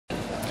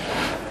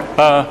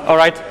All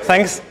right,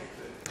 thanks.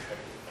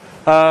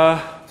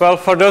 Well,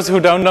 for those who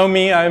don't know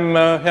me, I'm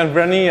Jan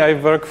Vrany. I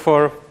work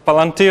for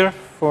Palantir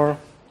for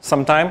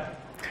some time.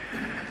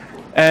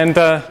 And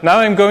now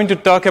I'm going to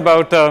talk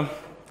about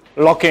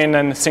lock-in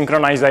and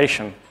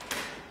synchronization.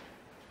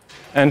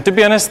 And to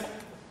be honest,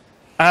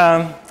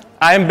 I'm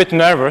a bit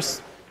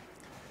nervous,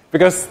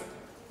 because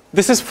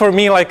this is for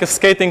me like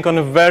skating on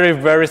a very,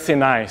 very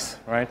thin ice,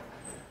 right?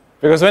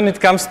 Because when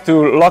it comes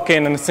to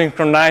lock-in and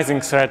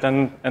synchronizing thread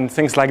and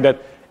things like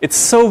that, it's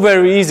so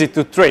very easy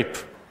to trip.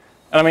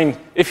 I mean,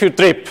 if you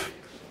trip,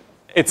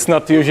 it's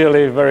not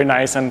usually very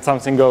nice and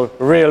something goes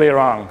really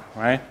wrong,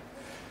 right?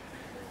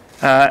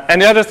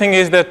 And the other thing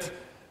is that,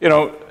 you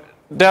know,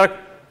 there are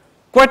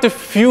quite a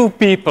few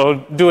people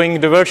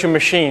doing the virtual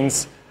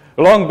machines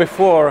long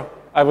before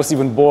I was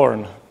even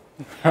born,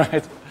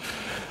 right?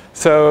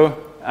 So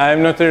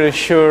I'm not really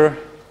sure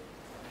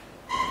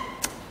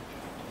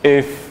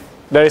if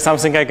there is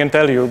something I can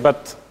tell you,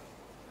 but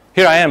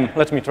here I am.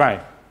 Let me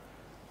try.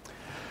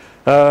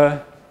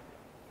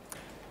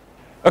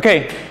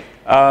 Okay,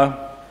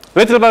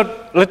 little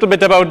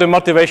bit about the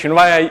motivation,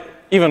 why I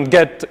even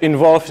get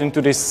involved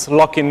into this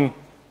lock-in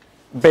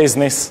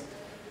business,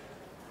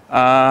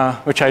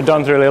 which I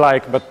don't really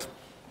like, but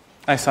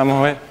I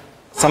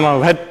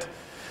somehow had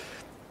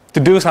to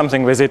do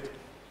something with it.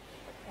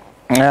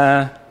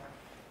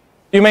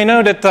 You may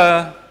know that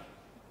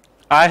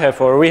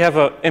we have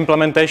an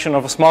implementation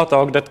of a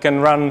Smalltalk that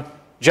can run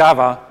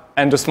Java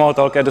and the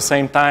Smalltalk at the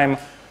same time,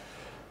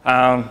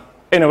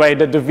 in a way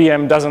that the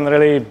VM doesn't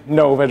really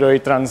know whether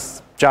it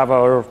runs Java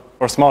or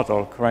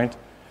Smalltalk, right?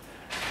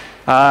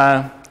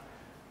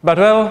 But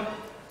well,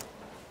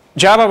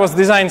 Java was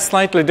designed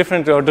slightly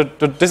differently, or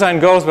the design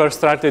goals were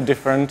slightly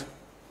different.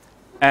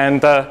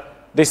 And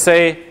they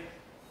say,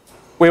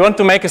 we want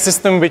to make a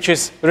system which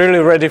is really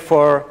ready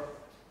for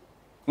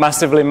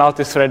massively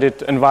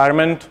multi-threaded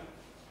environment.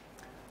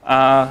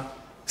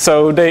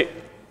 So they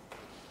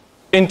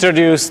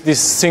introduced these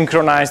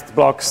synchronized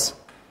blocks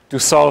to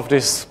solve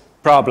these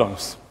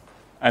problems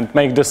and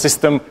make the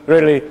system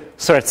really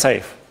thread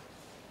safe.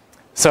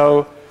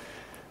 So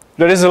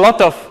there is a lot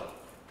of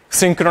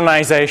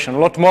synchronization, a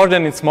lot more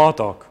than in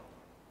Smalltalk,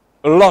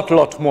 a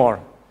lot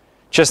more.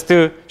 Just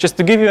to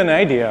give you an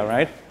idea,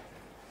 right?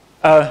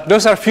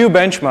 Those are few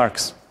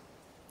benchmarks.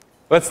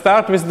 Let's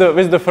start with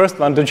the first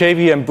one, the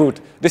JVM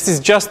boot. This is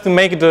just to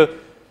make the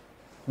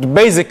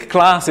basic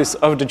classes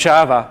of the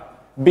Java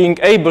being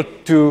able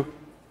to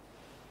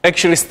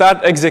actually start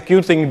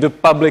executing the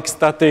public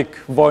static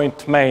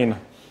void main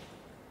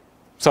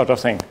sort of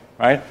thing,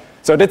 right?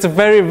 So that's a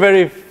very,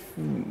 very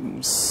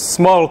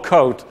small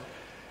code.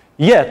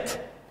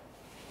 Yet,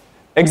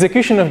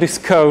 execution of this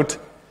code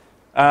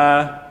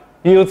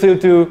yields you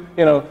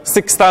to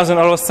 6,000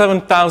 or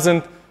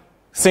 7,000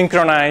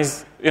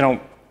 synchronized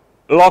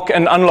lock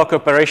and unlock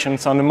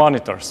operations on the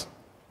monitors.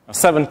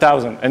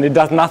 7,000, and it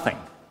does nothing.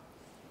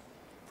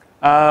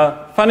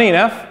 Funny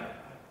enough,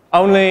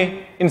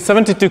 only in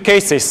 72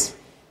 cases,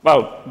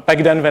 well, back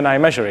then when I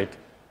measured it,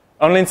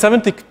 only in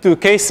 72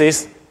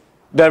 cases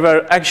there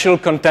were actual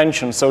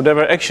contention. So there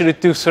were actually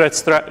two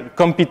threads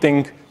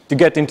competing to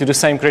get into the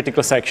same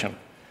critical section.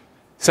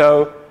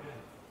 So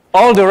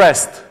all the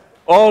rest,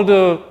 all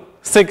the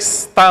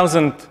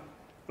 6,000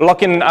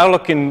 lock-in and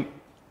unlock-in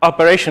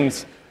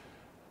operations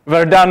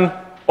were done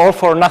all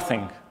for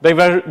nothing. They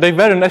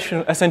weren't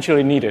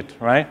essentially needed,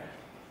 right?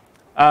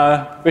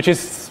 Which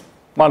is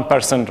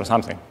 1% or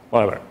something,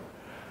 whatever.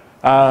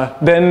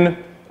 Then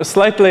a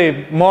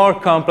slightly more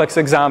complex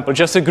example,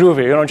 just a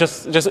groovy.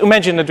 Just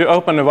imagine that you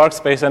open a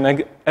workspace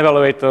and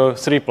evaluate a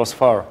 3 plus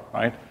 4,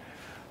 right?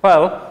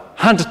 Well,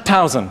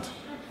 100,000.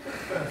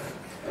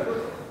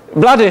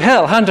 Bloody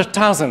hell,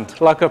 100,000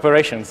 lock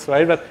operations,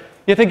 right? But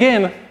yet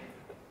again,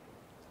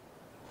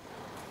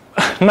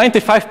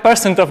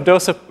 95% of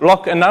those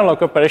lock and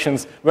unlock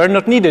operations were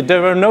not needed.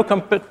 There were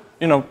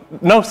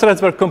no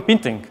threads were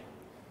competing.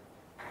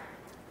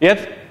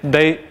 Yet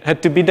they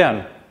had to be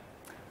done.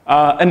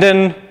 And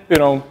then,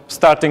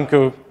 starting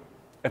to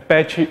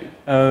Apache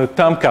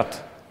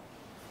Tomcat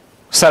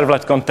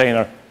servlet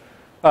container.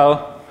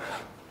 Well,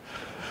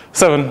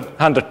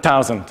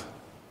 700,000.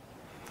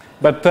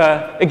 But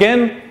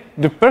again,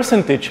 the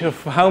percentage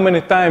of how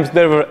many times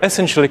there were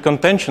essentially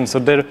contentions, so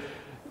that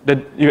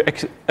you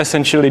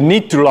essentially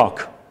need to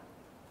lock,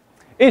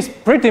 is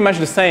pretty much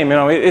the same.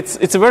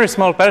 It's a very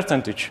small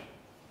percentage.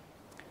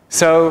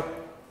 So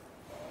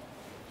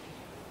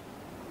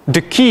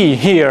the key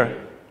here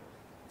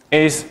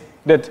is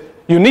that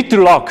you need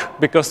to lock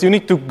because you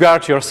need to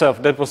guard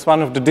yourself. That was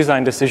one of the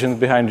design decisions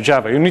behind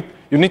Java. You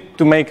need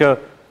to make a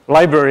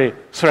library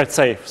thread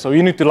safe, so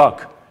you need to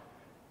lock.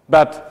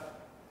 But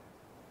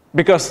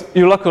because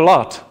you lock a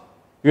lot,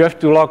 you have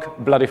to lock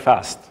bloody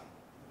fast,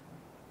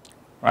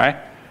 right?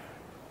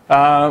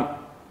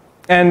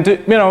 And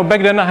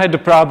back then I had the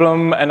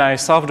problem, and I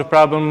solved the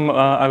problem.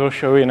 I will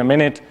show you in a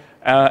minute,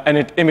 and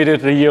it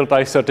immediately yielded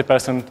like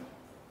 30%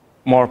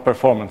 more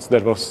performance.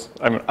 That was,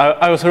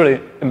 I was really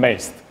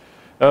amazed.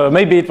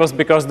 Maybe it was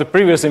because the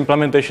previous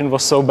implementation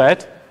was so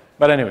bad,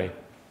 but anyway.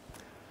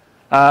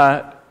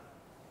 And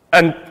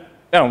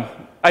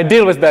I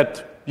deal with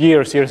that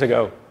years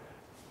ago.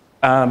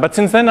 But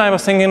since then, I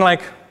was thinking,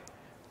 like,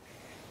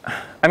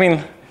 I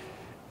mean,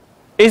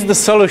 is the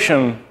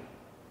solution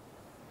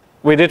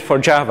we did for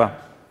Java,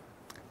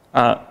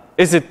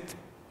 is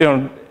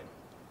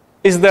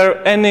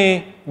there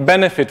any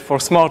benefit for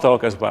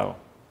Smalltalk as well?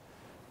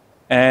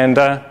 And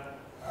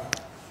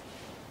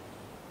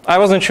I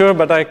wasn't sure,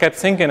 but I kept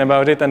thinking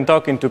about it and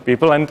talking to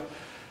people, and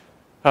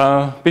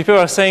people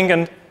are saying,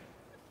 and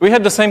we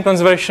had the same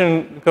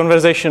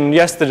conversation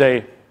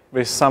yesterday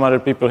with some other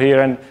people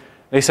here, and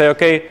they say,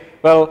 okay,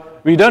 well,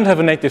 we don't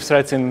have native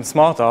threads in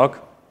Smalltalk,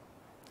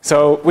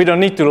 so we don't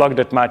need to lock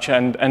that much,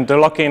 and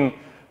the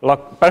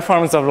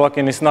performance of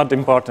lock-in is not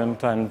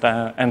important,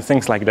 and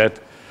things like that.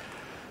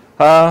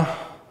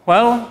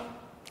 Well,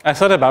 I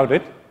thought about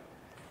it,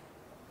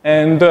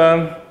 and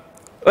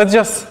let's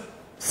just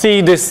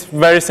see this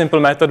very simple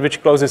method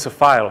which closes a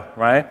file,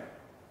 right?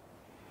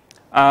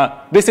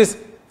 This is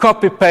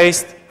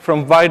copy-paste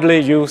from widely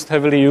used,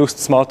 heavily used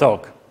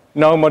Smalltalk.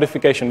 No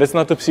modification. That's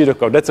not a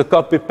pseudocode. That's a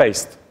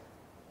copy-paste,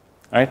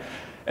 right?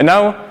 And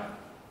now,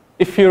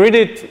 if you read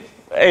it,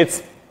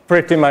 it's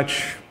pretty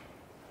much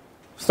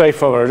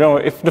straightforward.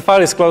 If the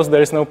file is closed,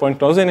 there is no point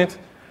closing it.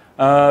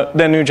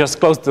 Then you just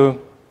close the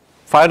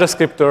file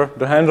descriptor,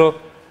 the handle,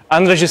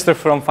 unregister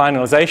from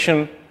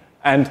finalization,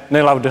 and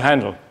nail out the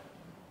handle.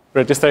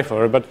 Pretty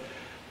straightforward. But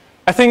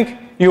I think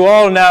you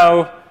all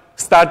now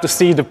start to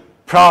see the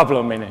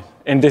problem in it,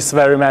 in this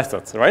very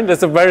method, right?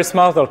 That's a very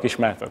Smalltalk-ish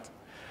method.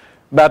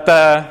 But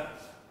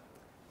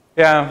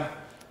yeah,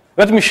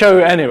 let me show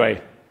you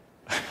anyway.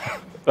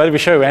 Let me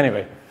show you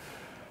anyway.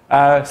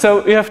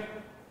 So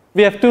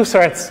we have two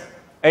threads,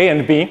 A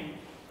and B,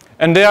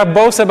 and they are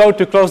both about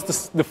to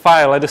close the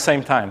file at the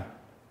same time.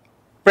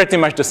 Pretty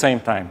much the same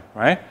time,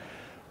 right?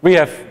 We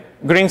have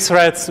green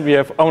threads. We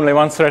have only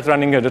one thread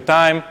running at a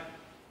time.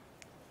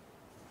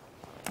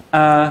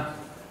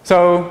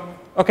 So,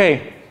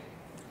 OK,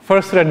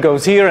 first thread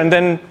goes here, and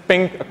then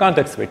ping a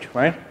context switch,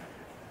 right?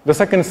 The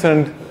second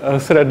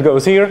thread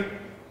goes here,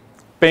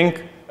 ping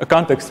a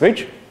context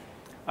switch.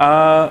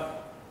 The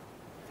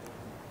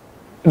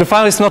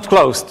file is not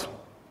closed.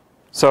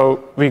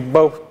 So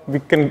both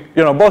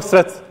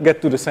threads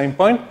get to the same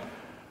point.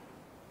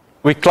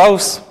 We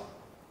close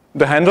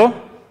the handle,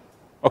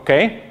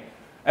 OK.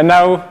 And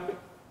now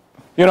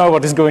you know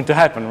what is going to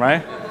happen,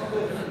 right?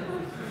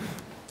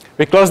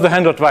 We close the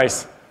handle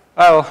twice.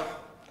 Well,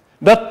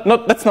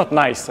 that's not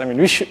nice. I mean,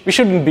 we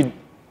shouldn't be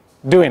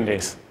doing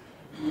this.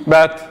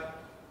 But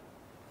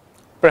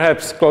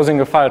perhaps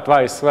closing a file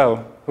twice,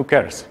 well, who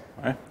cares,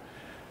 right?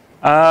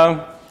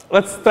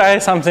 Let's try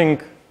something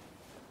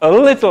a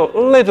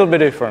little bit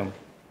different.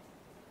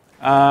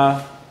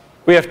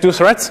 We have two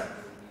threads.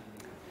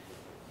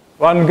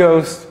 One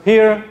goes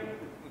here.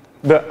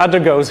 The other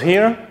goes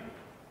here.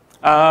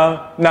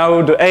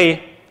 Now the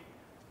A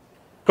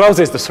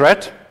closes the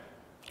thread,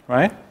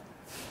 right?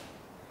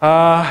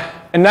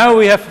 And now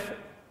we have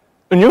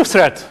a new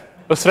thread,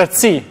 a thread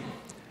C.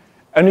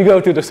 And we go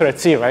to the thread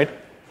C, right?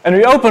 And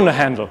we open the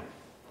handle,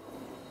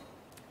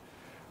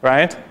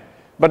 right?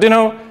 But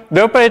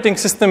the operating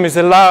system is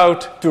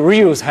allowed to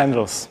reuse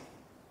handles.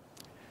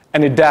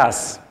 And it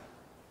does.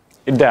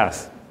 It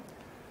does.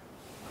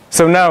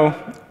 So now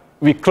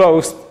we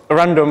closed a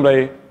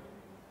randomly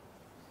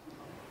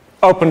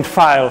opened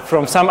file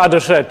from some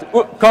other thread,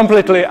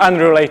 completely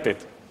unrelated.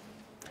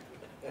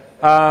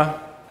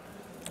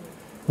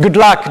 Good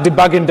luck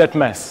debugging that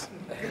mess.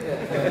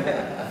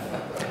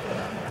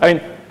 I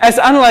mean, as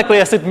unlikely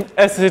as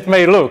it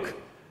may look,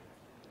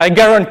 I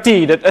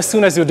guarantee that as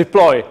soon as you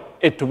deploy,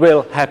 it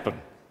will happen.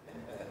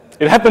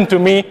 It happened to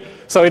me,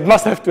 so it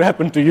must have to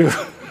happen to you.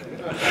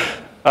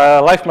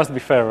 Life must be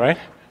fair, right?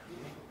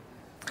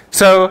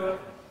 So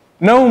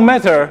no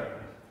matter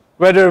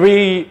whether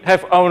we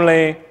have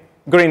only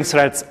green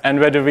threads and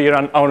whether we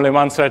run only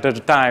one thread at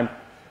a time,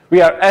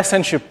 we are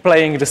essentially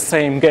playing the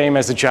same game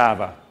as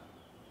Java.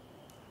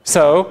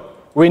 So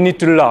we need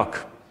to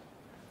lock.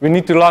 We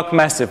need to lock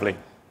massively,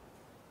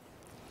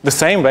 the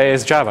same way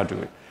as Java do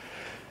it.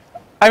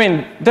 I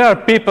mean, there are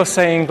people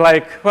saying,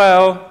 like,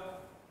 well,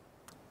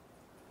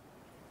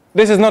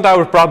 this is not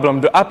our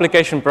problem. The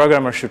application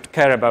programmer should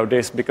care about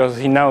this because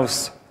he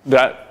knows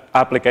the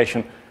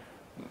application.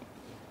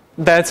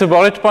 That's a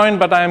valid point,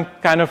 but I'm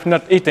kind of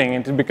not eating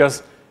it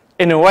because,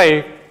 in a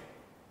way,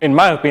 in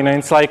my opinion,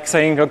 it's like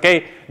saying,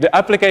 OK, the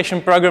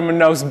application programmer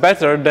knows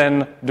better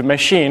than the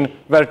machine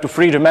where to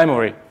free the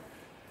memory.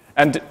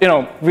 And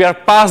we are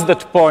past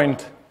that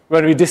point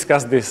where we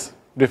discuss these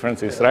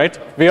differences, right?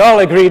 We all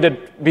agree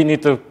that we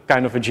need a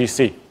kind of a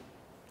GC.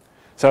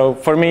 So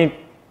for me,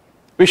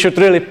 we should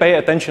really pay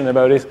attention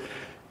about this.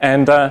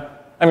 And I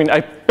mean,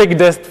 I picked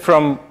this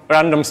from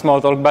random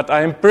Smalltalk, but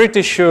I'm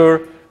pretty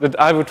sure that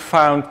I would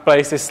find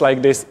places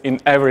like this in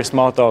every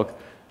Smalltalk.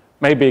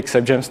 Maybe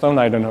except Gemstone,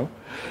 I don't know.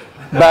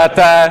 But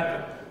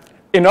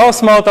in all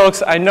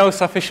Smalltalks I know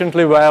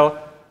sufficiently well,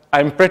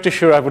 I'm pretty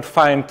sure I would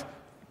find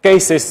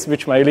cases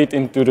which might lead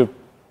into the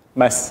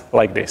mess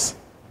like this.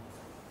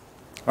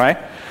 Right?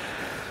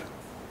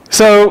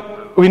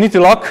 So we need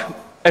to lock,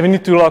 and we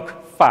need to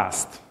lock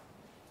fast.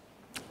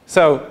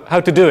 So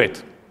how to do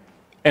it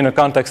in a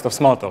context of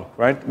Smalltalk,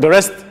 right? The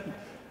rest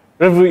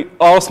will be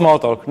all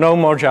Smalltalk, no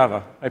more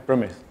Java, I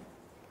promise.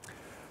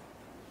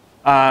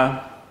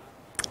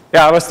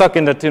 Yeah, I was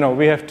talking that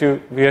we have to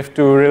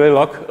really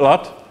lock a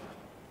lot,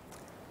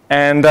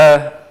 and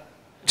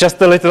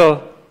just a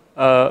little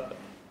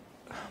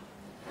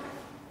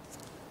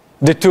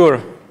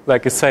detour,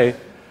 like I say.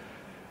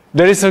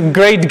 There is a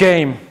great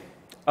game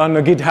on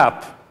the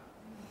GitHub,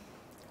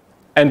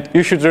 and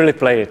you should really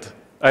play it.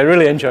 I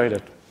really enjoyed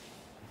it.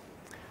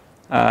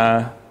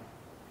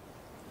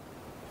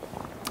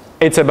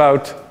 It's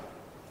about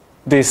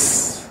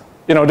this,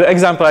 the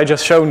example I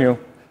just shown you.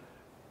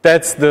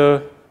 That's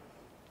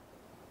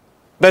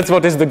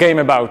what is the game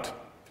about,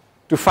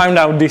 to find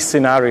out these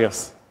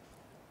scenarios.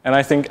 And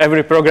I think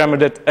every programmer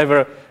that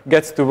ever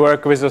gets to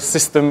work with a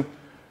system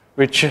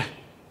which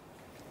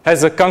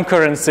has a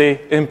concurrency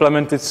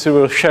implemented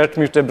through a shared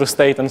mutable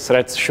state and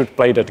threads should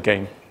play that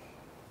game.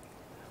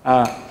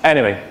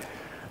 Anyway,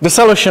 the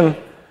solution,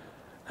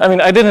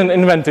 I didn't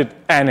invent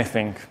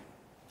anything.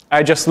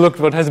 I just looked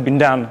what has been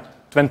done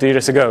 20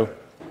 years ago.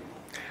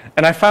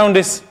 And I found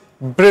this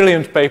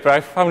brilliant paper.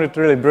 I found it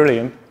really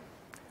brilliant.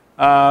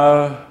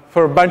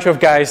 For a bunch of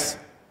guys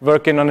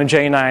working on a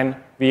J9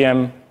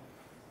 VM.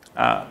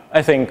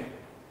 I think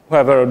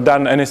whoever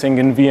done anything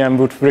in VM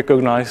would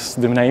recognize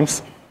the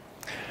names.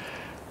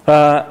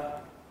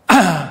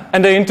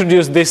 And they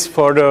introduced this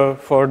for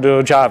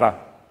the Java.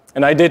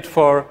 And I did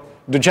for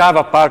the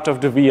Java part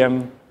of the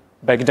VM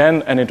back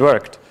then, and it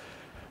worked.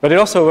 But it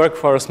also worked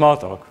for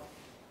Smalltalk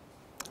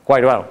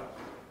quite well.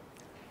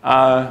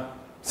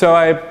 So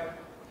I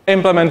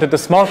implemented the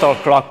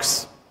Smalltalk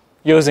locks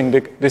using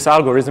this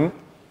algorithm.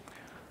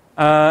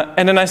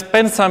 And then I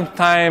spent some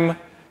time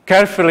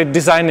carefully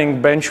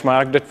designing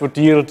benchmark that would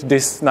yield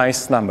these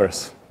nice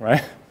numbers,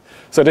 right?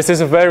 So this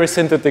is a very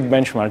synthetic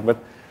benchmark. But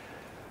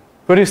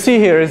what you see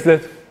here is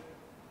that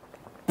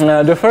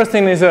the first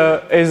thing is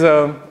a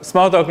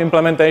Smalltalk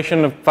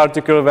implementation, a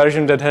particular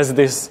version that has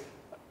this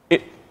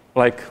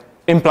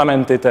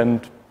implemented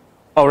and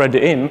already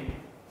in.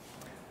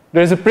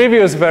 There's a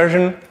previous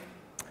version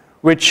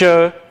which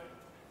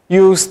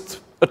used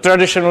a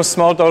traditional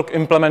Smalltalk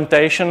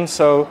implementation.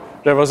 So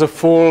there was a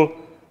full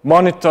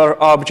monitor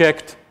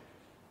object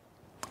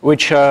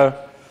which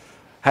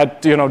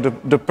had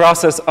the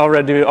process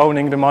already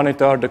owning the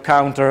monitor, the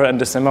counter, and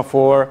the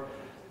semaphore.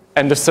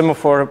 And the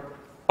semaphore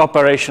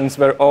operations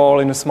were all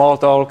in a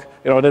Smalltalk.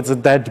 That's a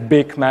that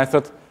big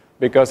method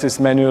because it's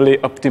manually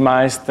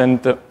optimized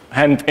and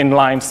hand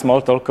inline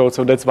Smalltalk code,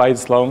 so that's why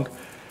it's long.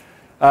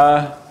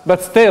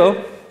 But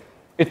still,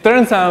 it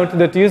turns out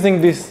that using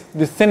this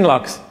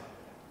thinlocks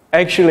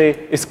actually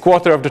is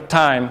quarter of the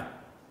time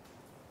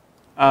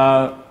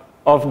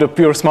of the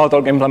pure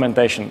Smalltalk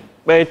implementation,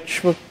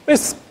 which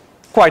is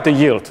quite a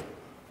yield.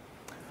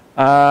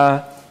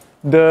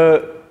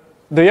 The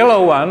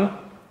yellow one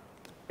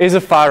is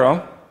a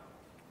faro.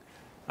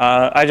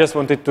 I just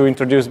wanted to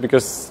introduce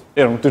because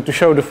to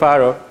show the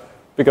faro,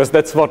 because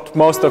that's what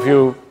most of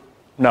you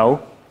know.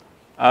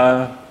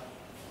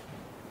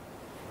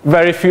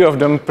 Very few of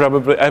them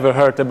probably ever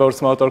heard about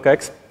Smalltalk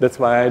X. That's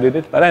why I did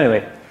it. But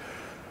anyway,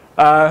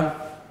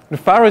 the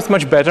faro is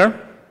much better.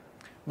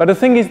 But the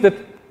thing is that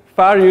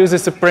faro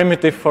uses a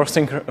primitive for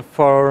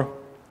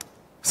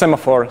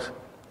semaphore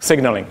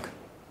signaling.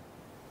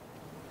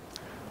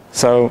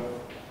 So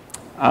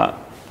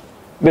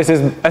this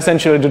is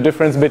essentially the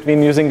difference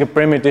between using a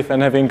primitive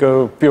and having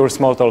a pure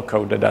Smalltalk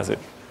code that does it.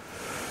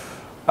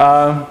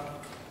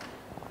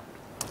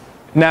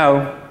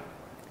 Now,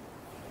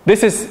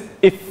 this is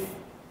if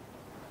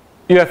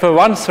you have a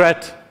one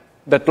thread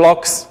that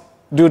locks,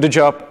 do the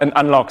job, and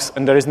unlocks,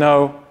 and there is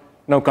no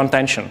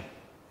contention.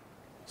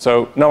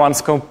 So no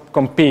one's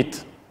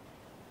compete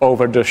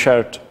over the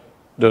shared,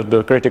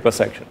 the critical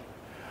section.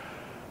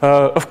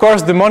 Of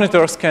course, the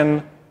monitors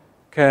can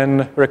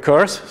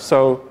recurse,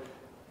 so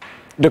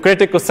the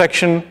critical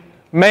section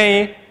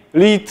may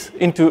lead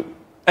into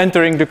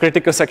entering the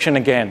critical section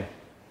again.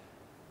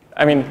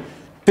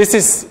 This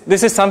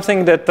is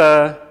something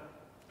that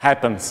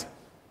happens.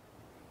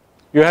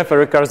 You have a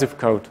recursive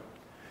code.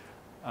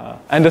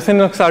 And the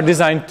thinlocks are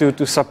designed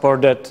to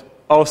support that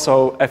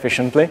also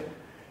efficiently.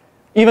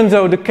 Even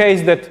though the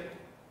case that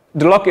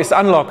the lock is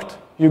unlocked,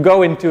 you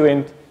go into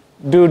it,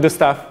 do the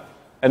stuff,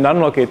 and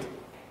unlock it.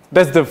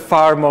 That's the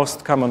far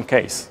most common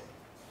case.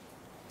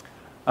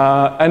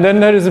 And then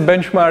there is a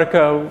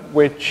benchmark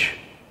which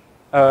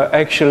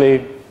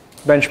actually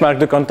benchmark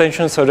the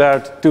contention. So there are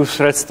two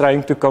threads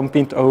trying to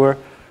compete over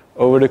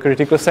the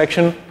critical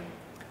section.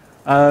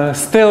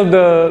 Still,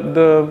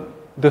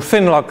 the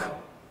thinlock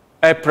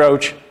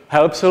approach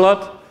helps a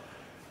lot.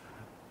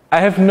 I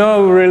have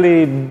no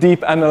really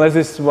deep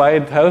analysis why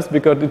it helps,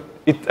 because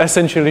it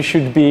essentially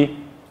should be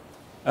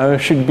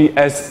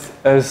as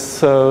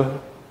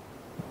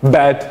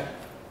bad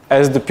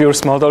as the pure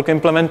Smalltalk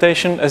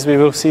implementation, as we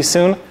will see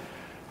soon.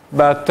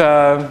 But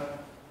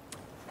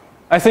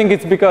I think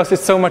it's because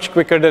it's so much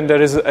quicker that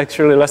there is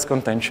actually less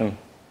contention.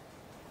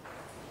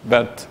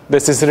 but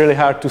this is really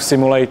hard to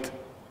simulate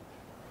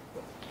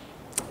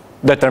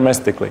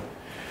deterministically.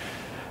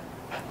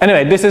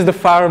 Anyway, this is the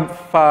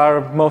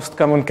far most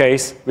common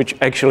case which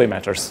actually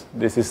matters.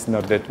 This is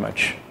not that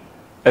much,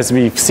 as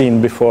we've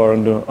seen before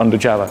on the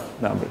Java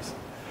numbers.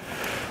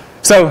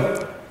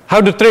 So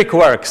how the trick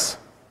works,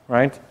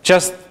 right?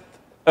 Just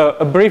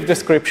a brief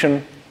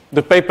description.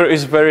 The paper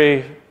is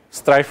very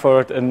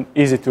straightforward and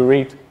easy to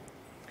read.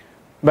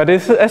 But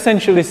it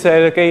essentially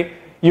said, okay,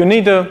 you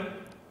need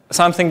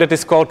something that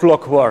is called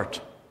lock word.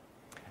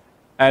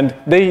 And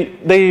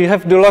they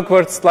have the lock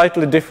words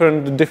slightly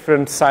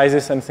different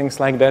sizes and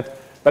things like that.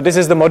 But this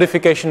is the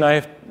modification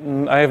I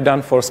have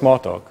done for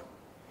Smalltalk.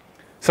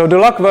 So the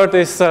lock word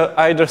is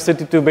either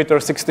 32-bit or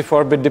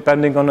 64-bit,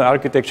 depending on the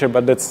architecture,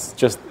 but that's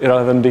just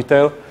irrelevant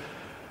detail.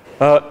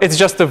 It's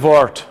just a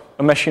word,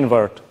 a machine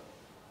word.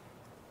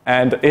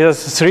 And it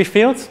has 3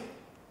 fields.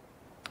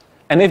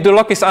 And if the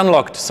lock is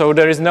unlocked, so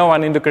there is no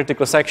one in the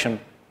critical section,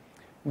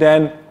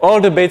 then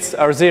all the bits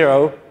are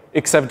 0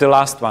 except the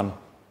last one.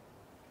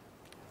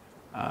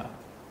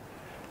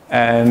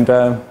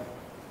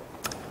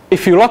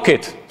 If you lock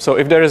it, so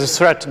if there is a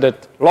thread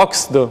that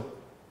locks the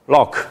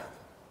lock,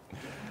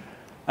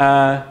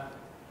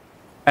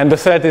 and the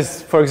thread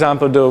is, for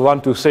example, the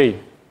 1, 2, 3,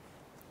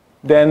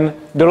 then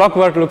the lock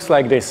word looks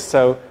like this.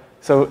 So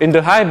in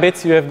the high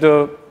bits, you have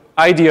the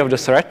ID of the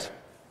thread,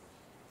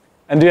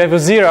 and you have a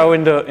 0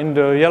 in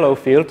the yellow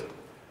field,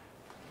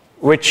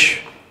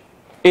 which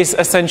is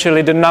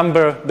essentially the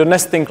number, the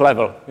nesting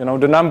level,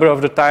 the number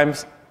of the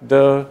times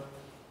the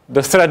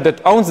thread that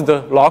owns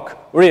the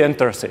lock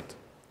re-enters it,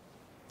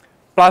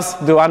 plus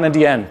the one at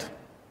the end.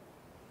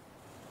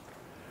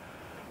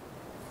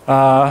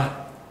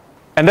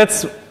 And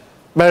that's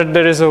where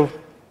there is a,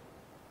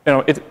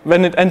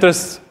 when it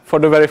enters for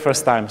the very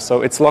first time,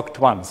 so it's locked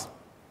once.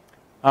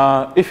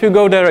 If you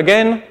go there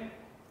again,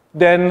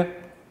 then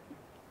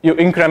you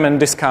increment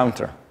this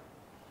counter.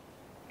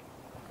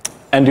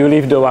 And you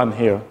leave the 1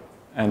 here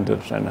and the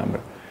thread number.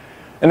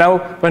 And now,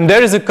 when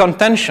there is a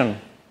contention,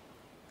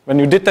 when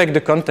you detect the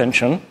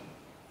contention,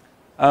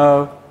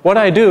 what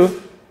I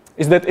do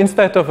is that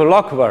instead of a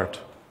lock word,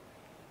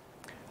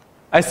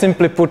 I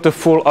simply put a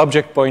full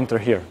object pointer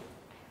here.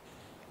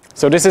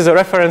 So this is a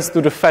reference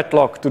to the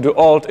fatlock, to the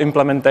old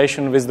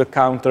implementation with the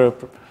counter,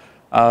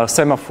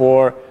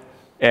 semaphore,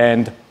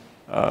 and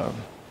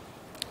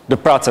the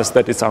process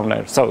that is on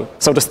there. So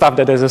the stuff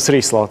that has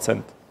 3 slots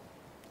and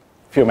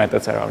a few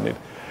methods around it.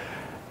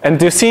 And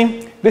you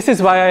see, this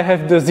is why I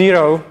have the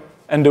 0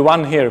 and the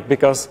 1 here,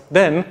 because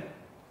then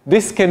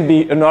this can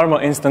be a normal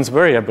instance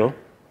variable.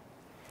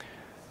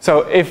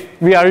 So if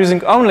we are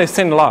using only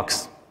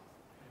thinlocks,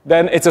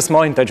 then it's a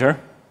small integer.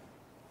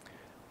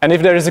 And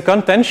if there is a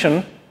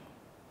contention,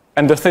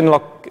 and the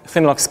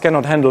thinlocks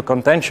cannot handle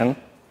contention,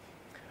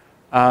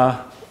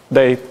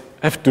 they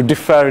have to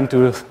defer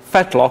into a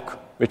fatlock,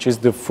 which is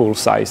the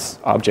full-size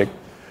object.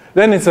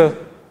 Then it's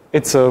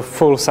a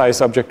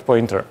full-size object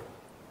pointer.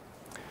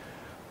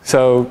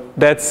 So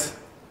that's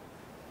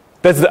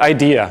the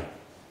idea.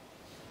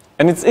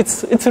 And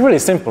it's really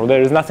simple.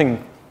 There is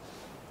nothing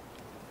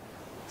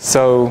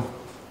so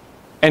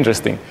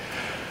interesting.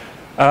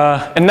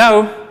 And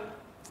now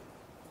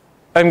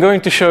I'm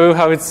going to show you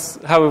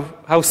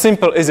how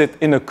simple is it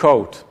in a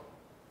code.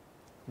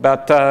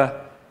 But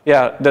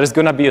yeah, there's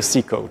going to be a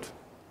C code.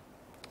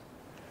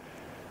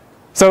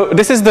 So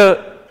this is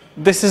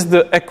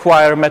the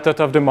acquire method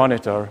of the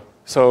monitor.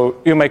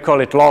 So you may call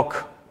it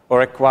lock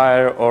or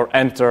acquire or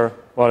enter,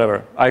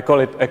 whatever. I call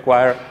it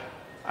acquire.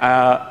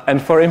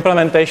 And for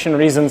implementation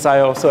reasons,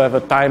 I also have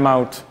a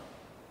timeout,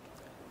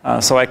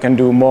 so I can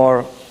do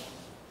more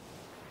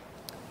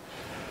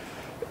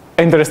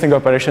interesting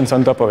operations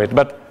on top of it.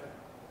 But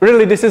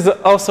really, this is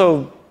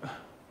also,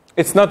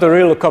 it's not a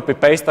real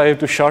copy-paste. I have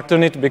to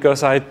shorten it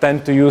because I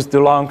tend to use the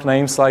long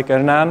names like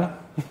Hernan.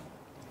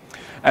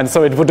 And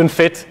so it wouldn't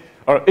fit,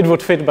 or it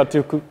would fit, but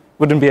you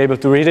wouldn't be able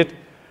to read it.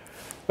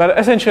 But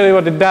essentially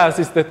what it does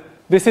is that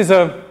this is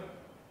a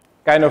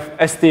kind of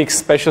STX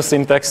special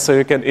syntax, so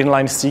you can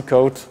inline C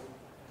code,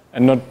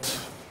 and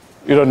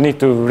you don't need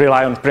to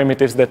rely on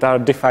primitives that are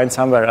defined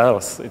somewhere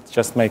else. It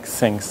just makes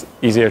things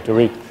easier to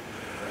read.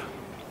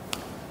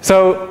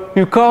 So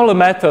you call a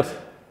method,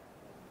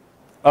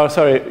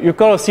 you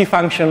call a C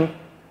function,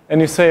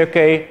 and you say,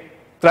 okay,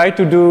 try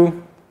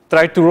to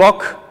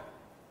lock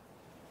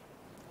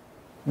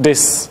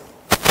this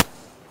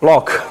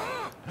lock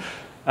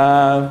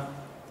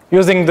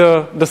using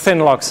the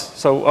thinlocks,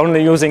 so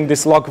only using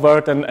this lock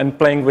word and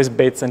playing with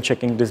bits and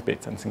checking these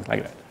bits and things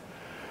like that.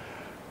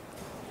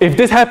 If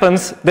this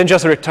happens, then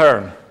just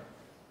return.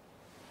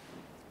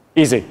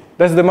 Easy.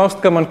 That's the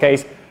most common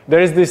case. There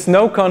is this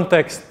no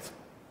context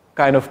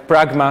kind of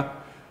pragma,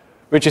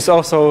 which is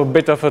also a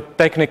bit of a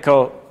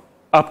technical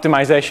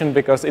optimization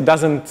because it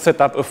doesn't set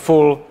up a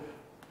full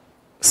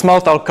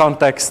Smalltalk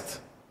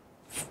context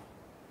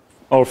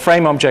or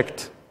frame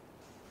object.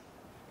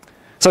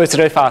 So it's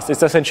really fast.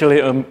 It's essentially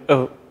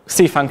a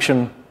C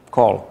function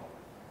call.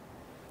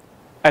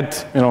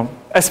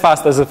 As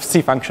fast as a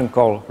C function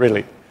call,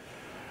 really.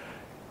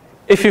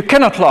 if you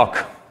cannot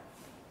lock,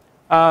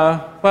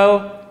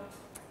 well,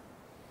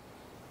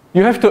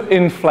 you have to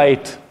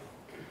inflate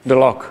the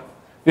lock.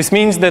 This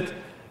means that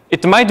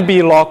it might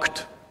be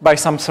locked by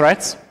some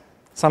threads,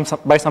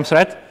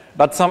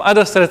 but some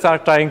other threads are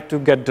trying to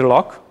get the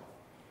lock.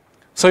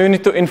 So you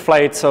need to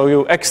inflate, so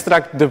you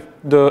extract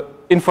the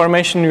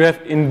information you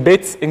have in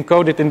bits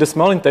encoded in the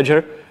small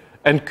integer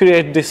and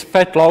create this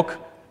fat lock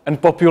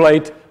and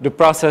populate the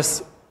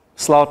process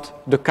slot,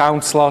 the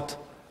count slot,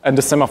 and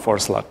the semaphore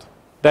slot.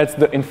 That's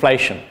the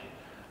inflation.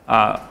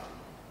 And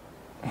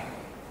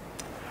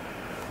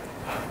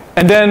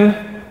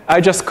then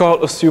I just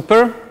call a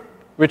super,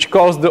 which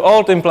calls the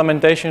old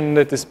implementation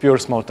that is pure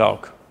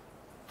Smalltalk.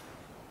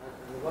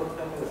 And what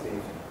happens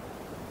if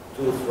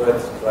two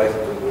threads try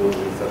to do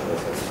this at the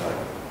same time?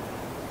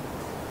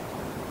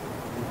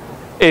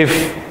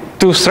 If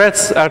two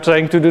threads are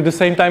trying to do the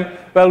same time,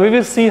 well, we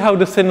will see how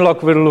the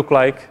thinlock will look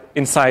like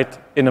inside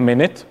in a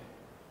minute.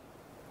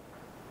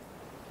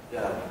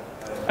 Yeah.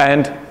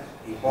 And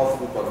if both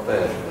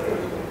contain.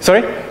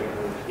 Sorry?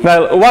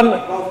 Well, one.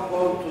 Both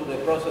point to the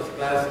process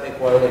class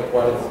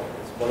equals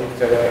small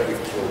integer if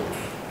true.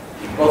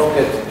 If both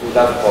get to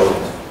that point,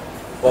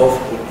 both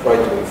will try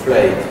to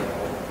inflate,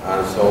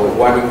 and so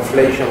one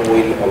inflation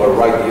will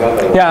override the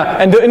other. Yeah,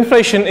 and the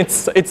inflation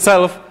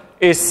itself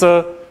is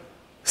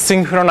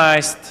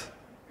synchronized.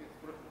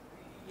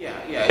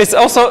 Yeah. It's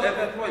also at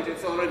that point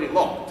it's already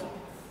locked.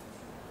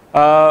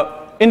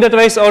 in that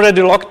way, it's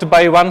already locked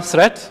by one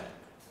thread.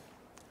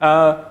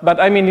 But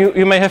I mean,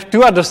 you may have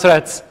two other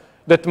threads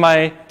that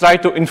might try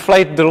to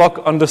inflate the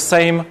lock on the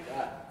same.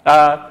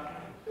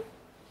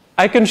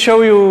 I can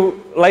show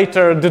you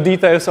later the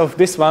details of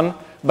this one,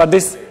 but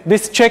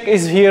this check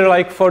is here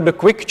like for the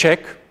quick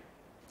check,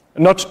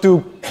 not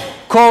to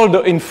call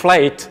the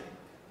inflate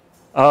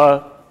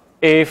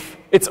if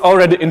it's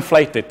already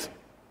inflated,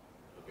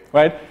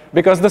 right?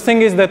 Because the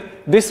thing is that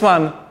this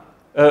one,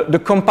 the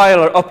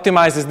compiler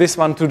optimizes this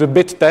one to the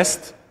bit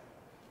test,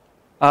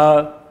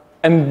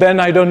 and then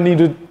I don't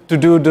need to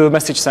do the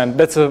message send.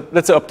 That's an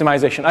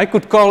optimization. I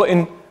could call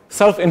in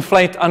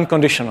self-inflate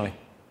unconditionally.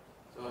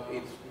 So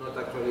it's not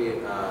actually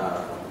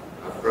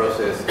a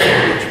process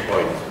at each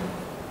point?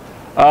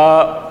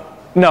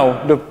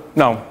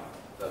 No.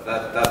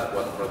 That's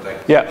what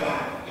protects.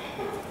 Yeah.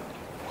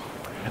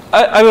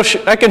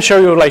 I can show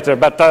you later,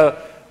 but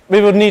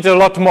we would need a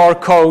lot more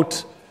code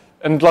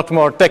and a lot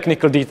more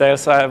technical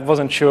details. I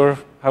wasn't sure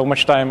how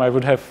much time I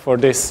would have for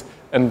this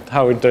and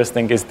how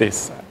interesting is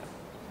this.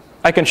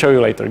 I can show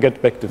you later.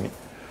 Get back to me.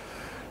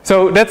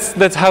 So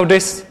that's how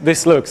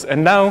this looks.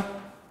 And now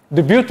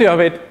the beauty of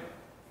it,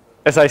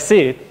 as I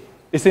see it,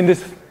 is in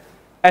this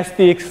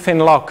stx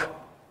thinlock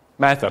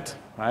method,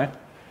 right?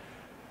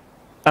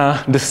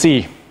 The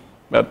C.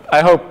 But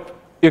I hope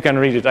you can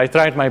read it. I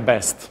tried my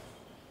best.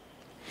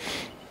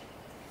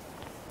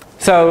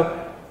 So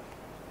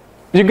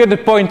you get the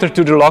pointer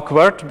to the lock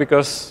word,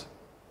 because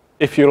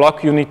if you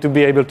lock, you need to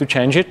be able to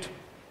change it.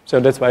 So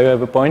that's why you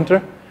have a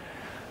pointer.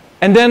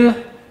 And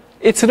then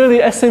it's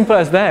really as simple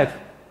as that,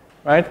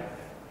 right?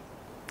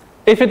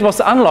 If it was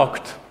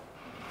unlocked,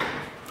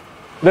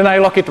 then I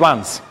lock it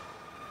once.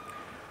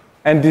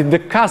 And the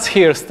CAS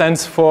here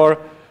stands for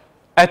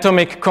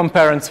atomic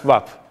concurrent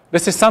swap.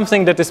 This is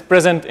something that is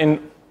present in,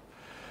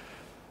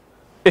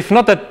 if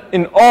not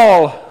in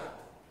all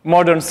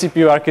modern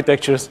CPU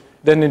architectures,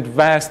 then in the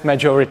vast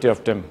majority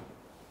of them,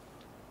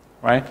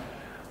 right?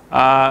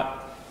 I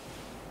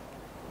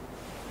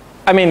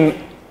mean,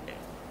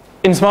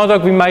 in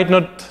Smalltalk, we might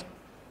not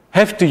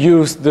have to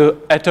use the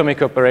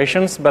atomic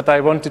operations, but I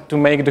wanted to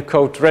make the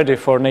code ready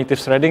for native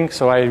threading,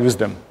 so I use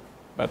them.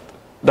 But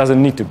it doesn't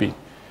need to be.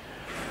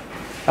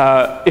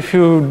 If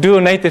you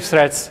do native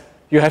threads,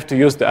 you have to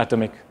use the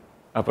atomic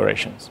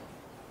operations.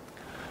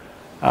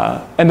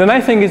 And the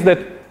nice thing is that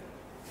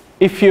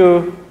if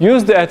you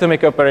use the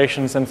atomic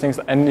operations and things,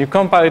 and you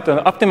compile it to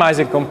an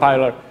optimizing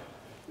compiler,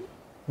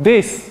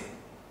 this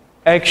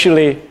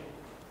actually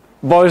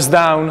boils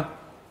down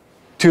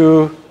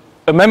to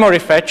a memory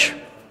fetch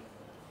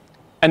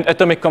and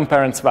atomic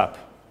concurrent swap.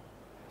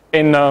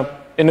 In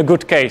a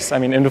good case, I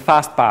mean, in the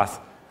fast path,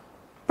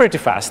 pretty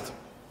fast.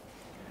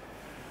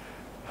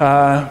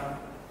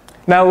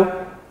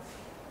 Now,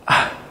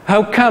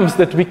 how comes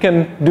that we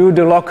can do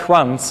the lock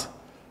once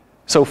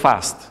so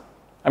fast?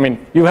 I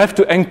mean, you have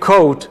to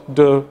encode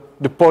the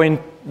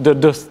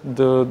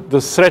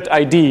thread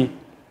ID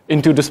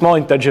into the small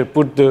integer,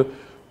 put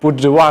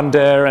the one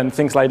there and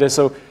things like that.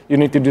 So you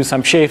need to do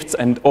some shifts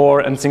and OR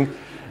and things.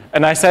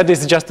 And I said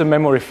it's just a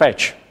memory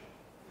fetch.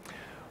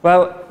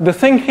 Well, the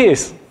thing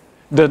is,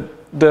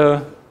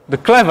 the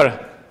clever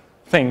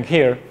thing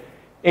here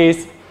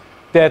is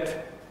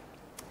that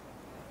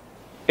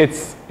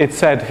it's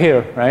said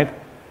here, right?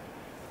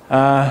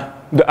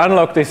 The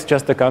unlocked is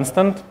just a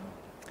constant.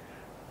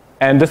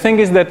 And the thing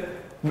is that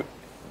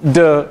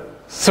the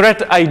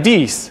thread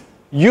IDs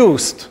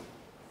used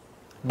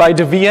by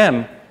the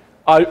VM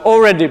are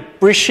already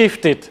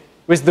pre-shifted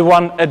with the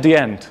one at the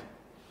end.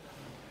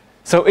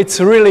 So it's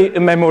really a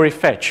memory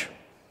fetch.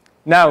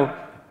 Now,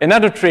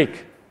 another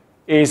trick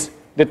is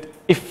that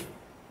if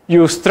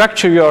you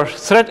structure your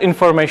thread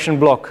information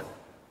block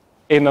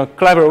in a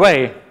clever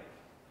way,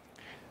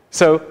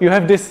 so you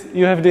have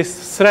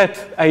this thread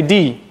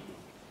ID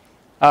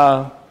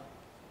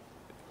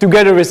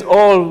together with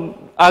all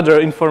other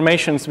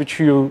informations which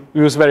you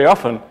use very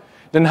often,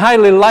 then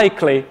highly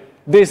likely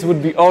this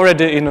would be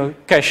already in a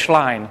cache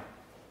line,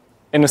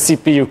 in a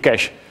CPU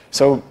cache.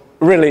 So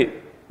really,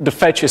 the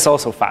fetch is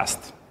also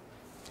fast,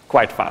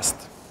 quite fast.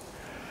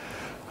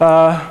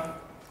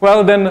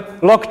 Well, then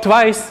log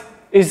twice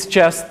is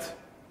just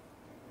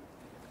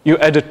you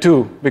add a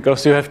 2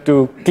 because you have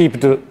to keep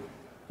the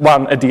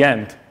 1 at the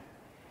end.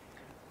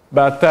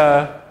 But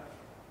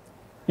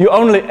you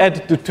only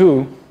add the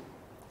 2,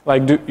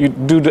 like you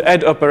do the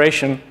add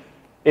operation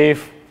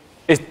if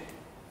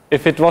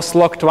it was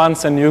locked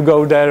once and you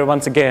go there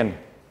once again,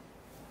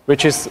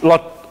 which is a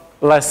lot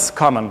less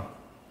common.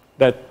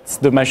 That's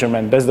the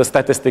measurement. That's the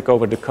statistic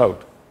over the code.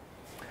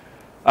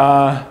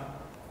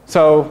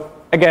 So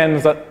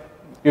again,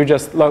 you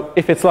just lock,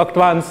 if it's locked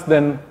once,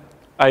 then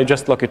I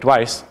just lock it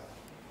twice.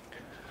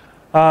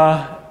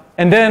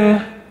 And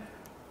then,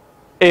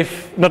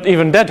 if not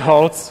even that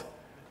holds,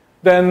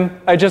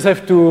 then I just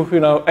have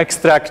to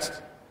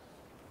extract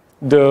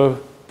the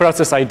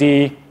process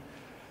ID,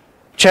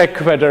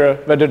 check whether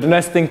the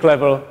nesting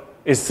level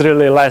is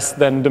really less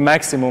than the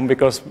maximum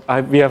because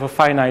we have a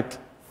finite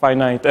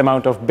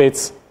amount of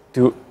bits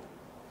to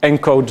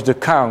encode the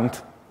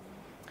count.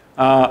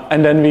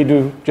 And then we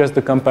do just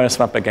the compare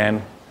swap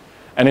again.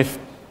 And if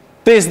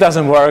this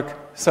doesn't work,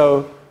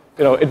 so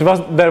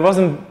there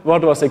wasn't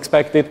what was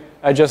expected,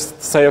 I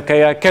just say,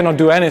 okay, I cannot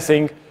do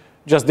anything,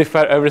 just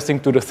defer everything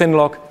to the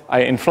thinlock,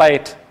 I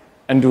inflate,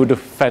 and do the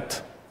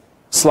fat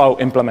slow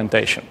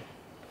implementation.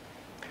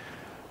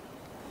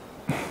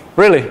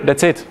 Really,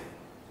 that's it.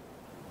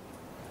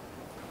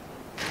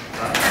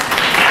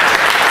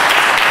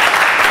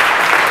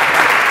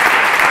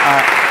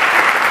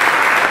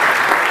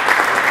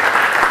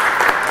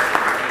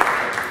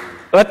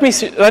 Let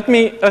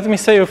me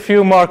say a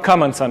few more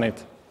comments on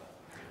it.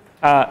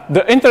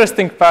 The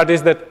interesting part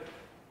is that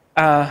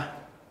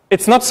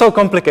it's not so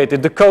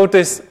complicated. The code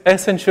is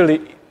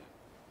essentially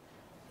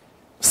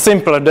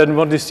simpler than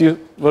what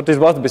it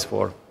was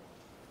before.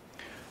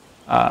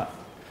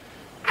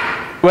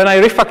 When I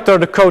refactor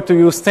the code to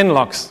use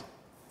thinlocks,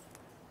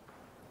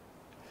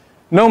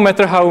 no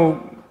matter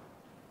how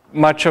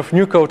much of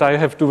new code I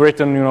have to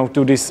written,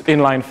 to this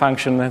inline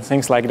function and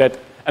things like that,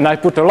 and I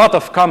put a lot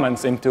of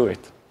comments into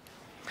it,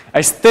 I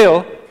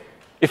still,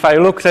 if I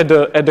looked at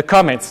the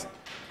commits,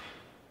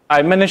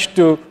 I managed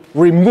to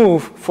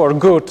remove for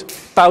good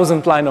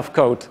 1,000 lines of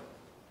code,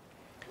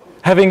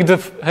 having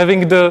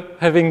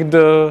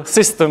the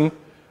system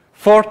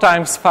 4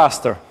 times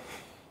faster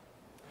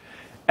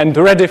and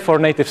ready for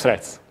native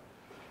threads.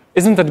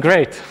 Isn't that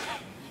great?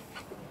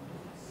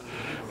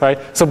 Right?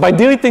 So by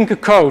deleting a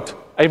code,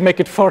 I make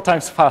it 4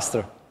 times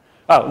faster.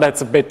 Well,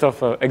 that's a bit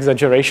of an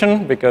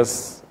exaggeration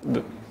because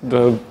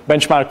the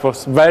benchmark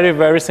was very,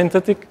 very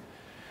synthetic.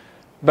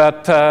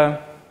 But yeah,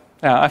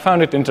 I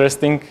found it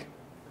interesting. If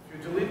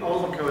you delete all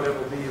the code, it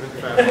will be even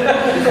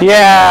faster.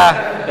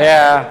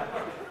 Yeah.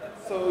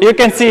 So you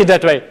can see it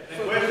that way.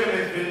 The question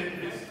is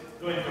if it's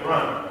going to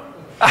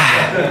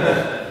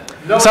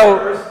run.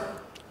 So,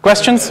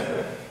 questions?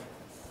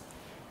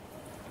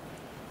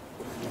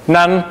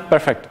 None?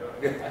 Perfect.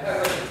 So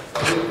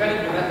you can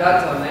implement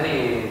that on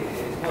any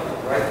model,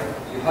 right?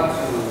 You have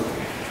to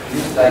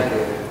use like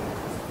a...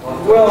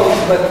 Well,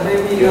 but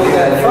maybe you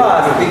get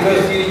fast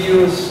because you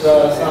use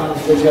some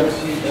special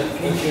feature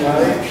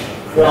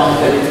from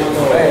the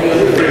array.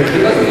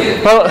 Because you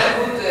put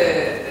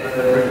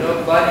no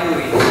value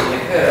in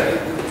here,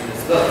 in the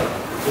slot.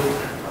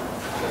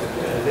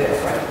 There,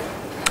 right?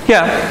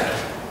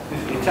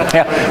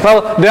 Yeah. Well,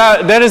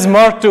 there is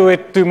more to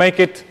it to make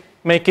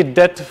it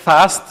that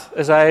fast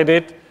as I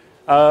did.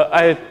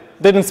 I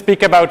didn't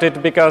speak about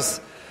it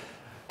because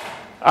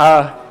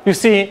you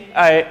see,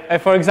 I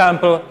for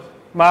example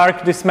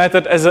mark this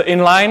method as an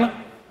inline,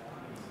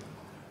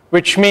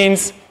 which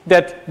means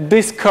that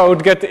this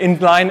code gets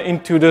inline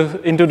into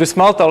the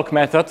smalltalk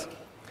method,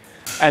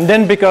 and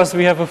then because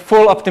we have a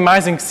full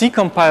optimizing C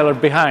compiler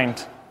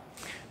behind,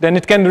 then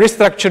it can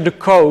restructure the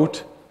code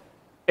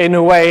in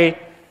a way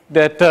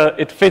that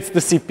it fits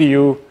the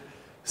CPU.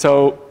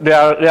 So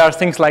there are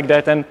things like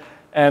that,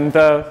 and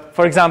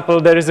for example,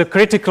 there is a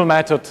critical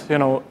method,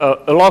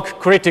 a log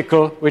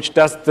critical, which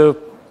does the,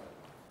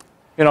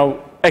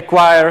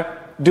 acquire,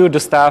 do the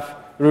stuff,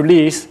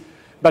 release,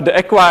 but the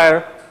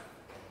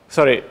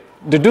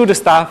do the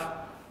stuff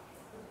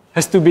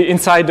has to be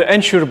inside the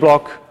ensure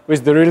block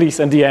with the release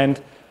at the end,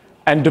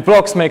 and the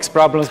blocks makes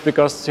problems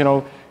because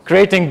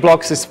creating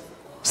blocks is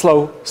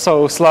so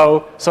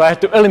slow, so I had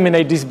to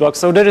eliminate these blocks.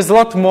 So there is a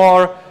lot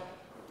more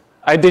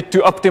I did to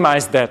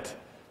optimize that,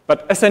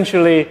 but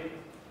essentially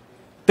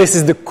this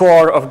is the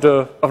core of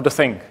the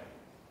thing.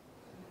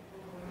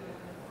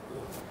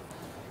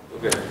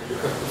 Okay, you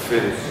have to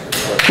finish.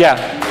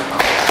 Yeah.